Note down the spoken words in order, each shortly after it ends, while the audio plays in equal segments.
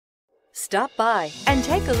Stop by and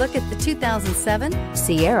take a look at the 2007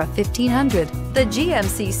 Sierra 1500. The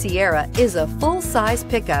GMC Sierra is a full-size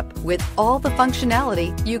pickup with all the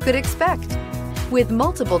functionality you could expect. With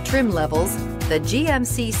multiple trim levels, the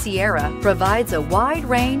GMC Sierra provides a wide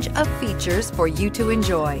range of features for you to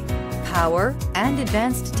enjoy. Power and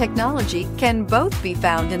advanced technology can both be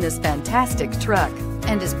found in this fantastic truck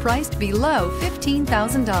and is priced below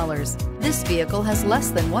 $15,000. This vehicle has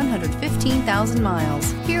less than 115,000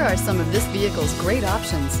 miles. Here are some of this vehicle's great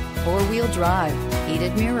options: four-wheel drive,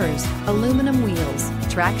 heated mirrors, aluminum wheels,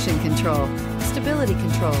 traction control, stability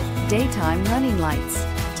control, daytime running lights,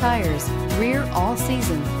 tires, rear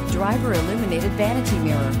all-season, driver illuminated vanity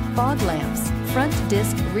mirror, fog lamps, front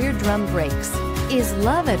disc rear drum brakes. Is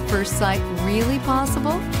love at first sight really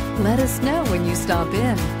possible? Let us know when you stop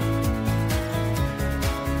in.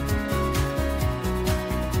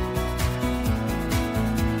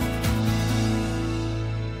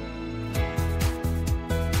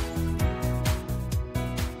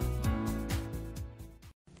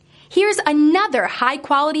 Here's another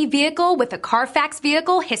high-quality vehicle with a Carfax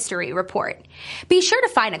Vehicle History Report. Be sure to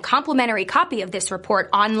find a complimentary copy of this report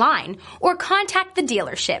online or contact the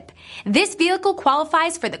dealership. This vehicle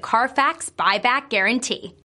qualifies for the Carfax Buyback Guarantee.